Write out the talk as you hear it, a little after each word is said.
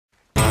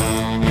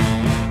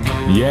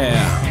Yeah.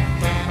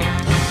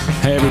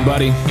 Hey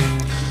everybody,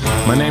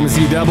 my name is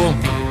E-Double,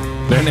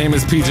 their name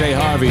is PJ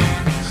Harvey.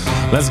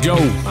 Let's go.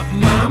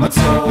 Mama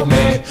told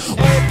me.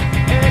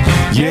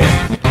 Yeah.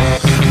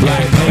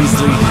 Black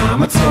Paisley.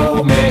 Mama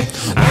told me.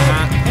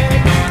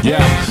 Yeah.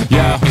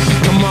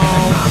 Come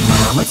on. My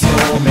mama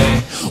told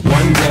me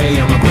one day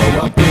I'ma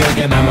grow up big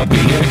and I'ma be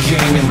a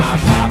king. And my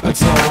papa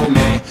told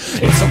me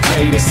it's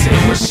okay to sit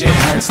where shit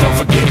hurts. Don't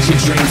forget your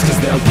dreams, cause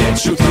they'll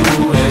get you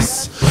through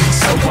this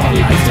so-called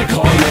life they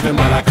call living,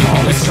 but I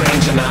call it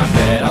strange. And I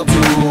bet I'll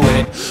do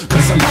it,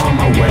 cause I'm on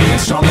my way and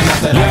strong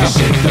enough that I can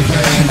shake the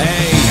pain.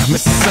 Hey,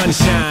 Mr.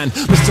 Sunshine,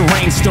 Mr.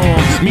 Rainstorm,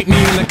 meet me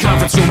in the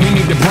conference room, we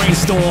need to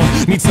brainstorm.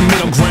 Need some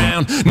middle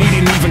ground, need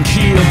an even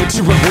keel. But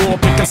you're at war,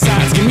 picking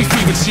sides, give me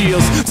fever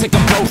chills. Take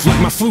them both like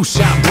my flu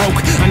shot broke.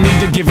 I need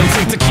to give and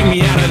take to keep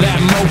me out of that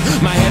moat.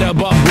 My head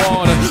above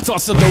water,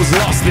 thoughts of those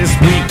lost this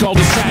week. All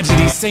these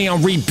tragedies stay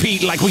on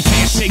repeat like we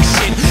can't shake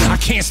shit. I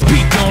can't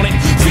speak on it,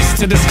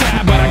 fist to the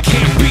sky but I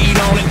can't beat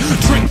on it.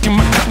 Drinking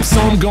my cup so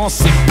I'm gon'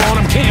 sip on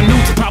them. Cam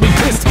Newton's probably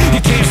pissed,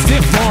 you can't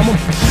stiff on them.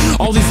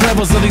 All these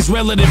levels of these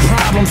relative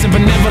problems and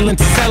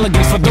benevolence is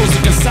elegance for those who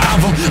can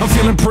solve them. I'm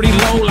feeling pretty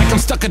low like I'm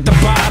stuck at the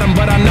bottom,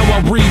 but I know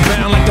I'll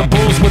rebound like the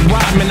Bulls with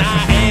Rodman.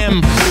 I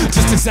am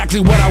just exactly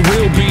what I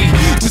will be,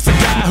 just a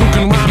guy who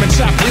can rhyme and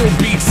chop ill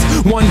beats.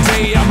 One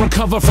day I'll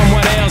recover from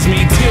what ails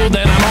me, till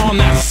then I'm on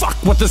that fuck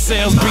what the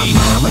sales be.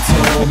 My mama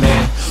told me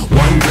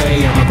one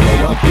day I'ma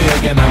grow up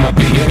big and I'ma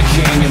be a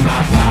king. And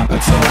my papa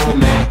told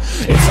me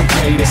it's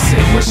okay to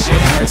sit where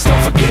shit hurts.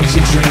 Don't forget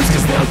your dreams,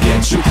 cause they'll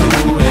get you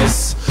through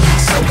this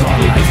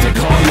so-called life they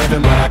call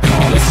living, but I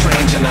call it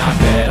strange. And I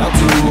bet I'll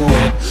do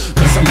it,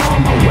 cause I'm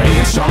on my way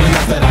and strong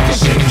enough that I can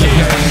shake the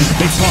pain.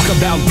 They talk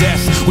about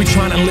death, we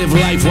trying to live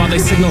life while they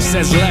signal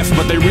says left,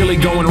 but they really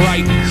going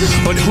right.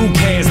 But who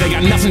cares, they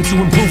got nothing to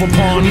improve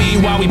upon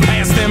me while we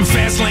pass them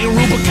fast lane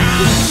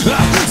Rubicon.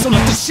 So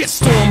let the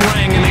shitstorm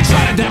ring and they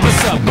try to dap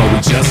us up, but we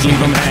just leave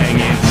them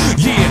hanging.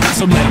 Yeah,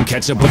 so let them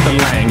catch up with the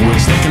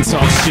language. They can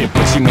talk shit,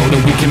 but you know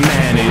that we can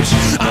manage.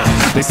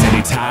 They say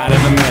they tired of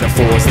the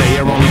metaphors, they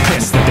are only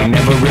pissed that they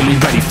never really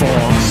ready for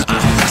them.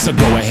 So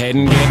go ahead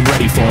and get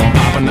ready for them.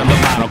 Pop another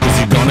bottle, cause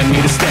you're gonna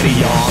need a steady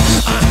arm.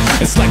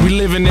 It's like we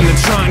living in the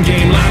Tron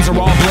game. Lines are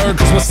all blurred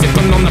cause we're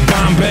sipping on the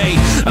Bombay.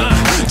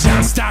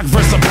 John Stock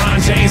versus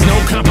LeBron James. No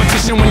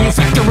competition when you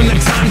factor in the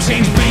time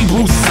change. Babe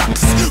Ruth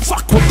sucks,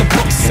 fuck what the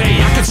books say.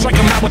 I could strike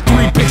him out with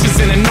 3 pitches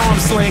in an arm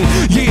sling.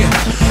 Yeah,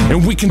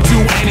 and we can do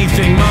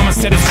anything. Mama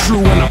said it's true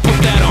and I put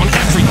that on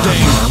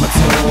everything. My mama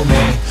told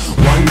me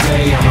one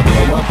day I'ma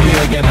grow up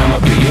big and I'ma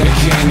be a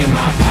king. And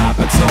my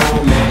papa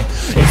told me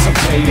it's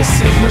okay to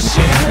sit where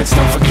shit hurts.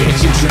 Don't forget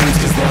your dreams,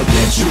 cause they'll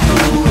get you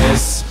through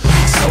this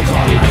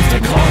so-called life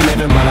they call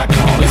living, but I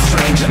call it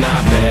strange. And I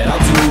bet I'll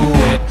do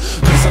it,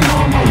 cause I'm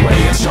on my way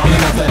and strong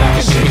enough that I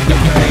can shake the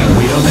pain.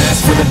 We don't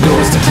ask for the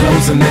doors to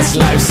close in this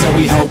life, so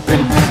we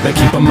hoping they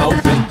keep them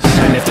open.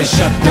 And if they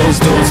shut those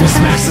doors, we'll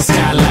smash the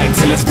skylight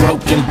till it's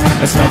broken.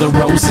 Let's smell the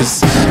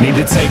roses, need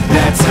to take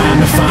that time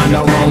to find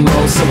our own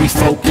road, so we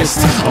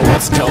focused on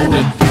what's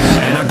golden.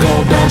 And our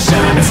gold don't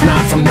shine, it's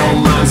not from no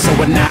mind, so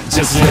we're not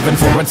just living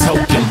for a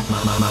token.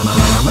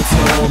 Mama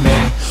told me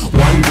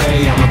one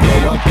day I'ma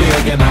grow up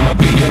big and I'ma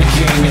be a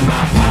king. And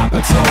my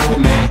papa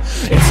told me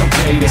it's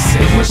okay to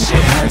sit where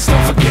shit hurts.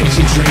 Don't forget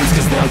your dreams,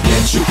 cause they'll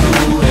get you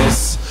through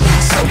this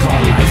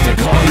so-called life they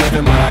call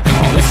living, but I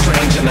call it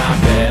strange. And I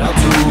bet I'll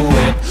do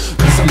it,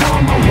 cause I'm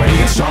on my way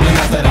and strong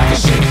enough that I can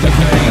shake the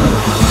pain.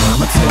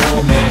 Mama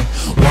told me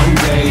one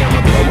day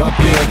I'ma grow up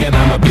big and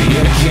I'ma be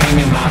a king.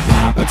 And my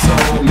papa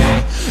told me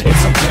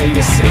it's okay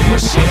to sit where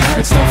shit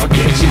hurts. Don't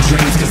forget your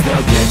dreams, cause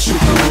they'll get you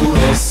through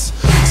this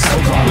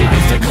so-called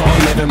life they call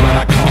living, but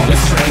I call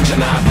it strange.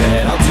 And I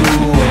bet I'll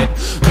do it,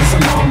 cause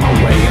I'm on my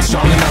way and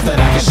strong enough that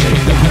I can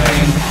shake the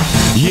pain.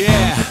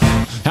 Yeah,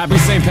 happy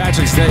St.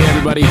 Patrick's Day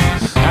everybody.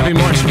 Happy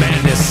March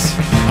Madness,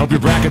 hope your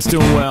bracket's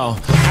doing well.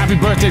 Happy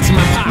birthday to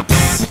my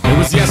pops, it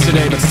was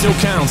yesterday but still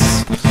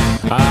counts.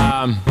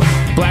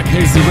 Black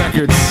Paisley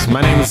Records,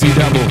 my name is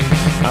E-Double.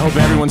 I hope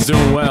everyone's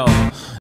doing well.